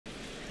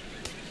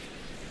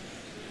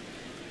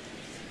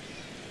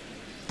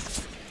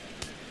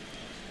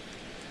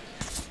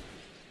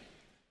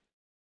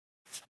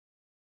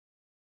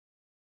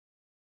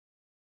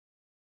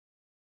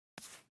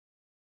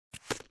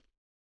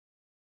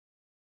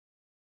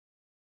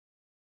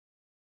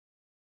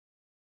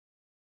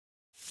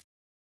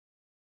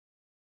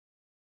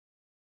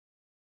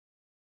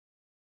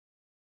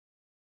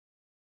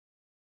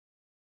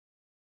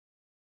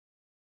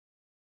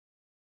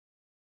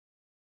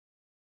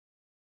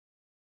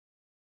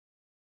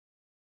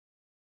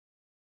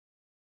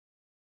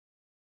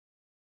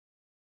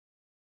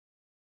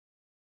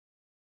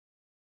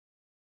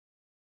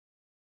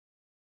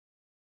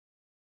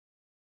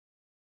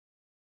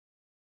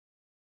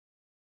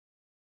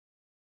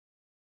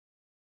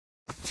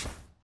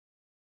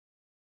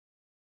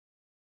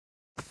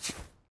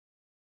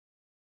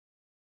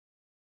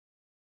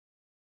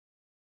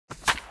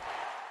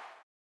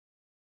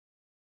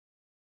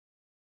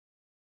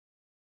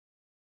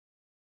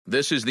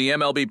This is the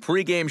MLB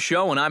pregame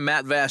show, and I'm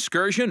Matt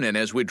Vasgersian, and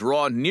as we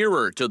draw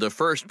nearer to the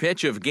first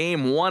pitch of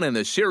Game 1 in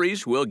the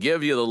series, we'll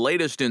give you the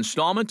latest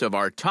installment of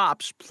our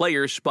Topps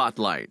Player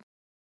Spotlight.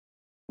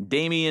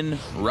 Damien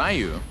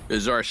Ryu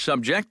is our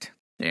subject,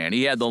 and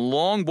he had the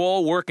long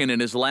ball working in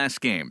his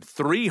last game.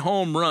 3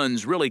 home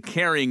runs really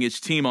carrying his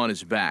team on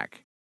his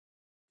back.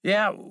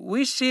 Yeah,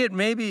 we see it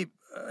maybe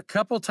a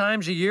couple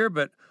times a year,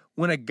 but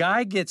when a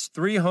guy gets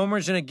 3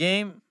 homers in a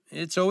game,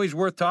 it's always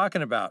worth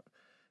talking about.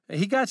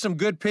 He got some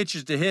good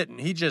pitches to hit,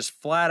 and he just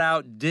flat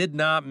out did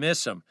not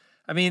miss them.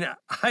 I mean,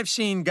 I've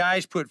seen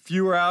guys put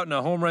fewer out in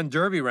a home run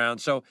derby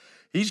round, so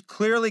he's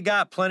clearly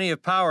got plenty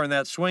of power in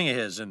that swing of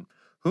his. And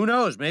who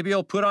knows, maybe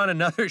he'll put on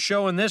another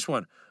show in this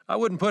one. I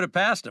wouldn't put it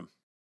past him.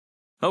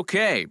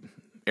 Okay,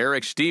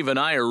 Eric, Steve, and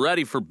I are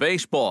ready for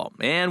baseball,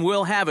 and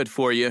we'll have it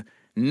for you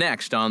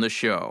next on the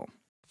show.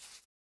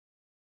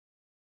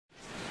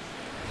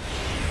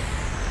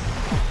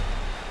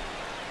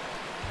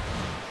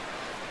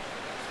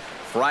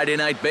 Friday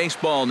night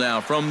baseball now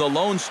from the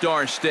Lone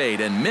Star State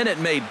and Minute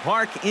Maid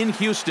Park in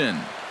Houston.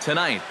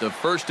 Tonight, the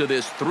first of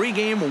this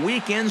 3-game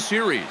weekend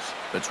series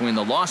between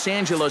the Los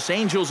Angeles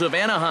Angels of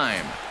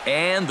Anaheim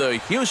and the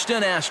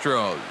Houston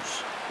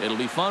Astros. It'll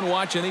be fun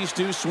watching these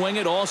two swing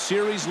it all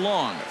series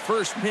long.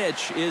 First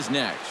pitch is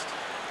next.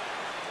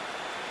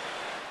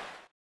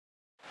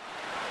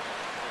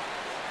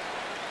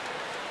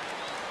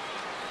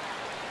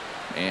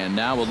 And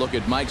now we'll look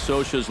at Mike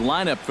Scioscia's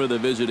lineup for the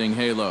visiting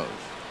Halos.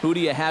 Who do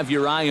you have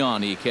your eye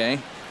on, EK?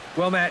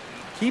 Well, Matt,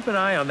 keep an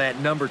eye on that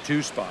number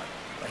 2 spot.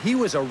 He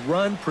was a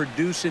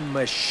run-producing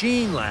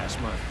machine last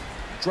month,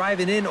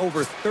 driving in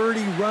over 30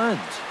 runs.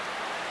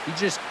 He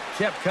just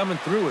kept coming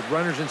through with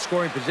runners in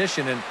scoring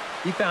position, and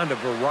he found a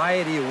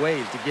variety of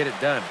ways to get it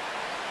done.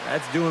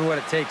 That's doing what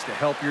it takes to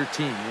help your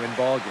team win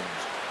ball games.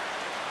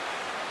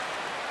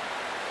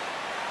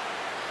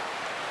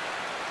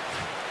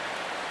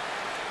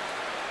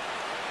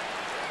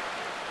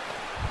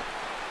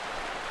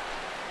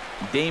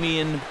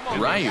 Damien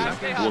Ryu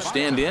will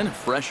stand in,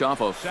 fresh off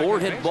a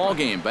 4-hit ball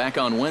game back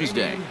on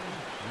Wednesday.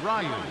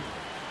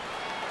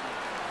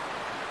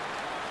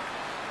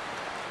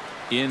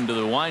 Into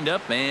the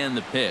windup and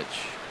the pitch.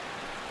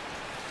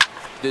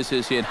 This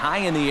is hit high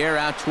in the air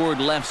out toward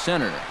left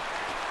center.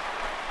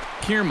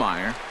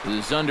 Kiermaier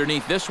is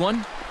underneath this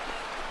one,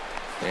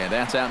 and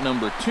that's out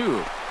number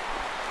 2.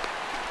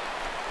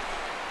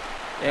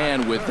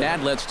 And with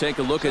that, let's take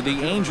a look at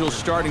the Angels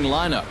starting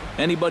lineup.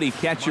 Anybody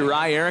catch your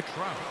eye, Eric?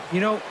 You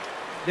know,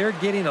 they're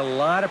getting a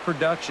lot of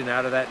production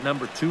out of that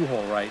number 2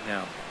 hole right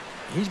now.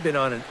 He's been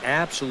on an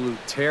absolute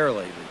tear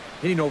lately,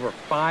 hitting over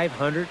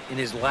 500 in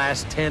his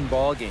last 10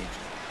 ball games.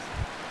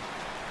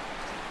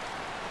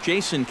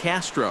 Jason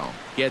Castro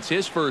gets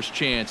his first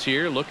chance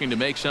here, looking to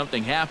make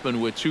something happen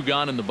with 2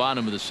 gone in the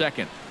bottom of the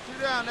second.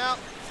 2 down now.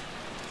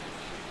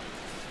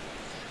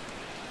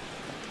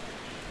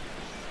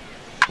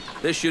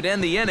 This should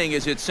end the inning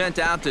as it's sent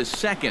out to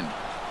second.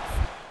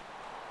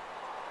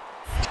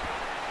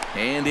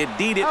 And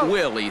indeed it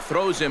will. He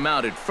throws him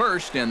out at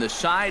first, and the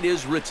side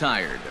is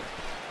retired.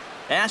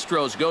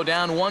 Astros go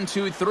down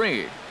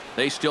 1-2-3.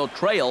 They still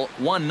trail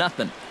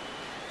 1-0.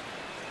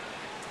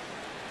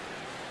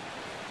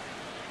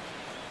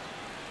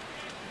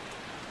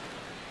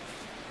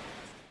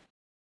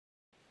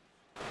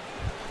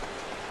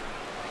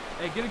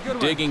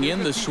 Digging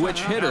in the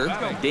switch hitter,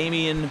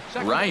 Damien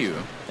Ryu,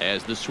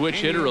 as the switch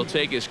hitter will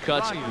take his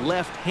cuts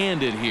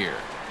left-handed here.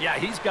 Yeah,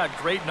 he's got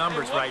great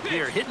numbers right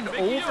here, hitting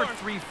over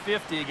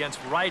 350 against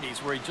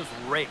righties where he just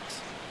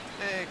rakes.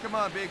 Hey, come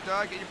on, big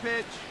dog, get your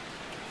pitch.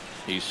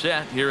 He's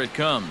set. Here it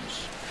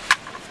comes.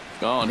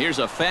 Oh, and here's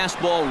a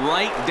fastball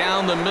right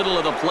down the middle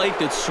of the plate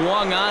that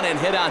swung on and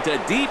hit out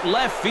to deep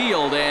left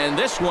field, and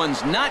this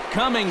one's not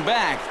coming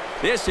back.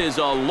 This is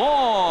a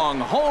long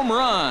home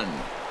run.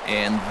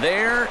 And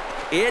there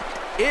it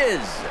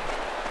is.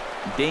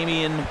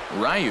 Damien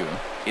Ryu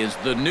is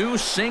the new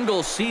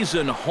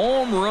single-season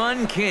home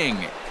run king.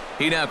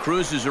 He now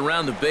cruises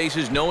around the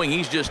bases knowing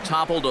he's just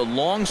toppled a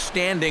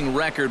long-standing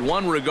record,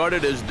 one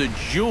regarded as the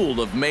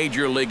jewel of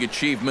Major League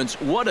achievements.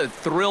 What a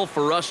thrill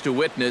for us to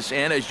witness,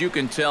 and as you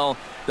can tell,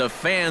 the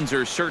fans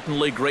are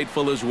certainly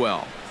grateful as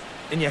well.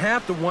 And you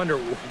have to wonder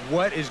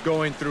what is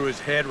going through his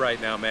head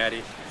right now,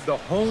 Matty. The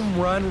home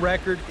run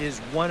record is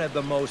one of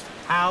the most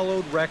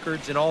hallowed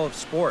records in all of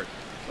sport.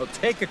 Well,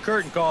 take a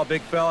curtain call,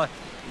 big fella.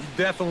 You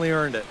definitely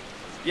earned it.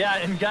 Yeah,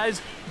 and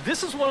guys,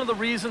 this is one of the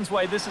reasons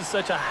why this is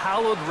such a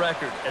hallowed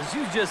record. As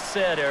you just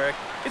said, Eric,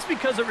 it's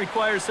because it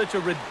requires such a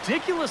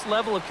ridiculous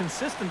level of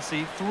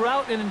consistency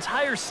throughout an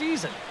entire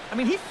season. I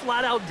mean, he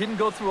flat out didn't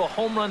go through a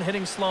home run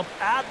hitting slump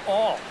at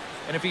all.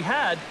 And if he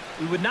had,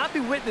 we would not be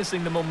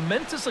witnessing the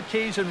momentous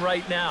occasion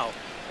right now.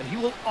 And he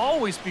will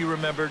always be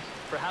remembered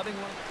for having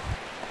one.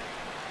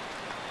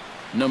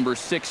 Number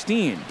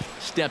 16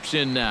 steps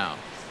in now.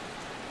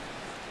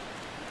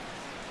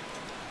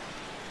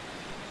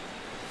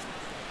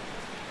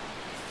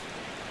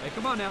 Hey,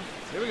 come on now.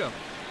 Here we go.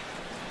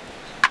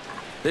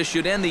 This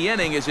should end the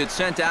inning as it's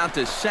sent out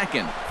to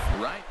second.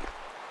 Right,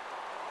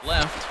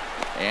 left,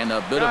 And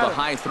a bit of a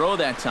high throw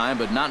that time,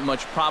 but not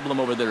much problem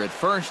over there at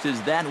first, as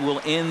that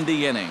will end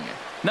the inning.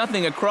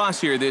 Nothing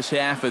across here this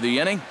half of the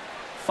inning.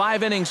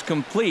 5 innings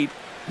complete.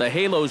 The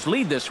Halos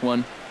lead this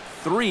one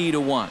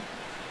 3-1.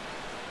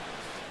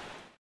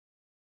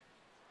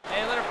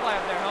 Hey, let her fly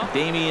up there, huh?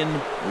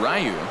 Damien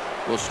Ryu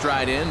will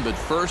stride in, but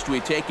first we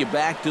take you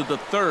back to the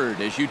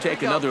third as you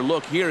take another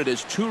look here at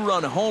his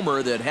 2-run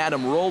homer that had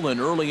him rolling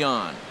early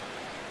on.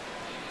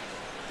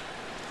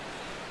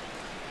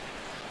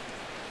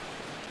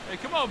 Hey,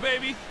 come on,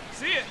 baby.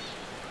 See it.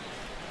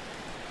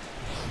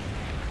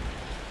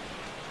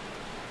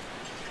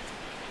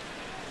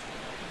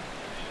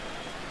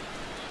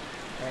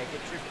 Hey,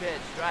 get your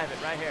pitch. Drive it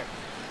right here.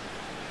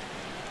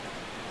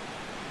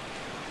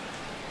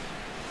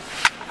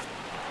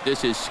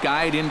 This is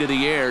skied into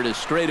the air to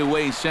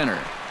straightaway center.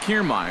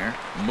 Kiermaier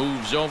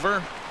moves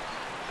over,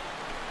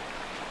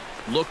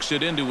 looks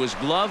it into his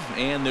glove,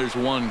 and there's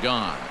one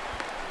gone.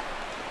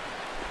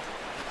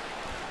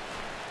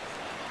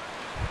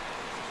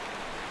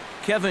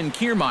 Kevin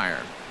Kiermaier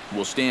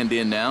will stand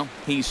in now.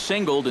 He's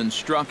singled and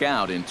struck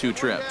out in 2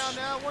 trips.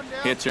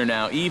 Hits are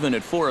now even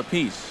at 4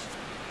 apiece.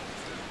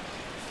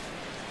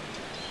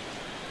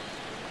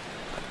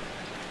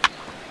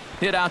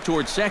 Hit out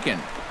towards second.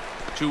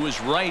 To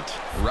his right,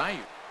 Ryu.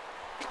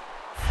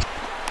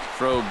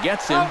 Throw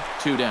gets him,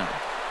 2 down.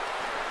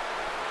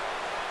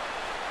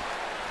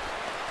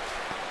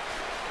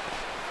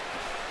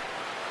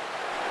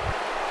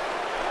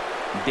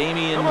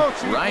 Damien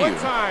Ryu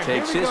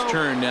takes his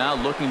turn now,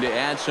 looking to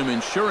add some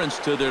insurance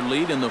to their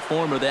lead in the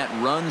form of that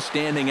run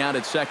standing out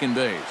at second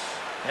base.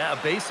 Yeah,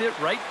 a base hit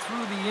right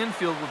through the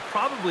infield would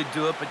probably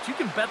do it, but you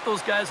can bet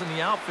those guys in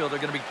the outfield are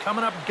going to be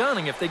coming up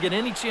gunning if they get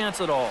any chance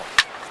at all.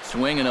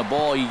 Swinging a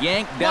ball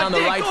yanked down the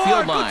right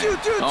field line.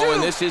 Oh,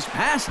 and this is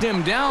past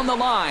him down the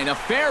line. A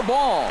fair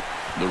ball.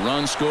 The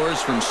run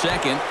scores from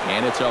second,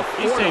 and it's a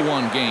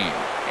 4-1 game.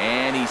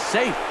 And he's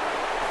safe.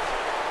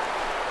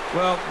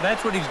 Well,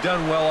 that's what he's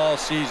done well all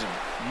season.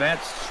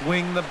 Mets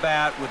swing the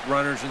bat with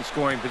runners in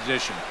scoring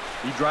position.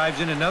 He drives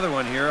in another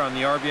one here on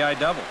the RBI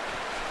double.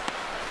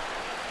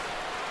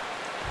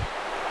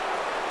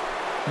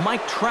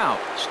 Mike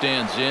Trout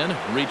stands in,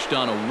 reached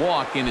on a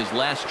walk in his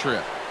last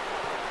trip.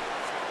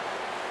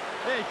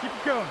 Hey, keep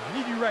it going. I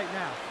need you right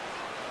now.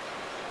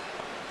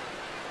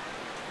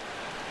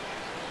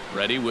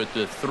 Ready with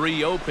the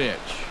 3-0 pitch.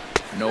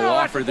 No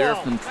offer there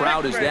from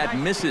Trout as that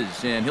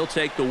misses, and he'll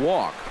take the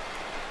walk.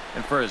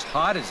 And for as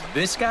hot as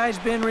this guy's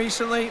been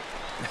recently,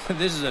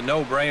 this is a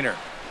no-brainer.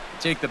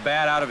 Take the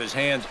bat out of his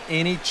hands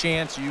any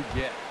chance you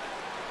get.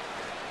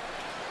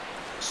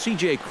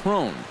 C.J.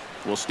 Cron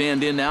will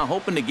stand in now,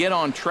 hoping to get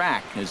on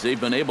track as they've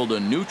been able to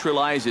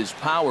neutralize his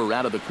power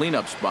out of the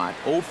cleanup spot.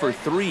 0 for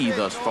 3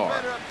 thus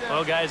far.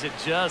 Well, guys, it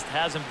just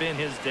hasn't been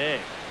his day.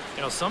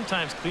 You know,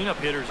 sometimes cleanup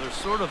hitters are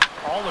sort of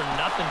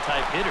all-or-nothing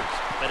type hitters.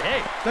 But,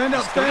 hey, stand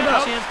up, still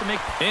got a chance to make...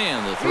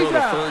 And the throw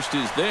to first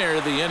is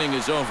there. The inning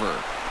is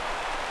over.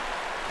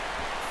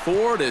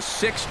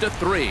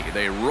 4-6-3.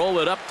 They roll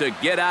it up to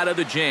get out of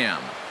the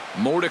jam.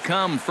 More to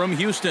come from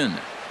Houston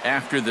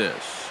after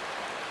this.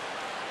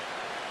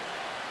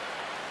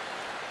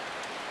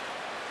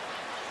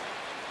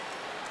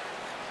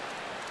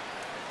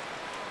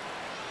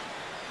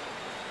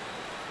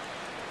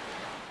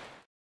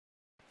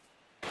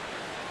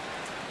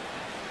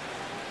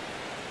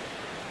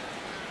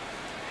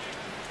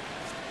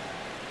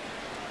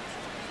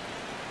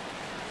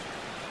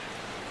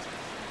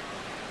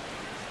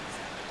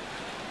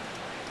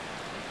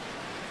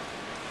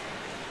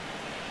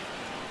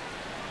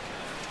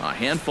 A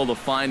handful of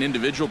fine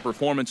individual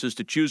performances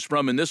to choose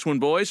from in this one,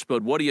 boys.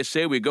 But what do you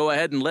say we go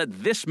ahead and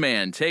let this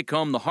man take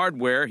home the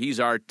hardware? He's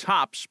our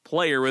tops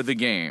player of the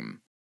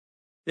game.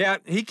 Yeah,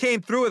 he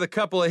came through with a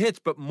couple of hits,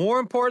 but more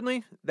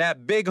importantly,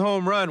 that big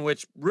home run,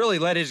 which really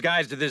led his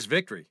guys to this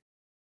victory.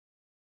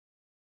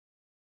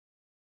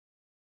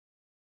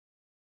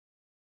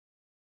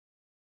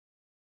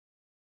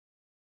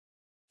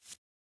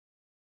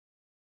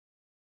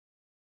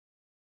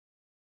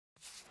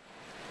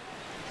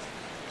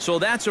 So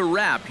that's a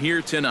wrap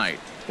here tonight.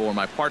 For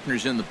my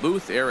partners in the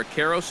booth, Eric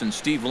Karros and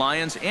Steve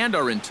Lyons, and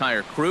our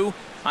entire crew,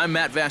 I'm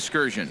Matt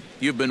Vasgersian.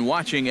 You've been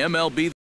watching MLB.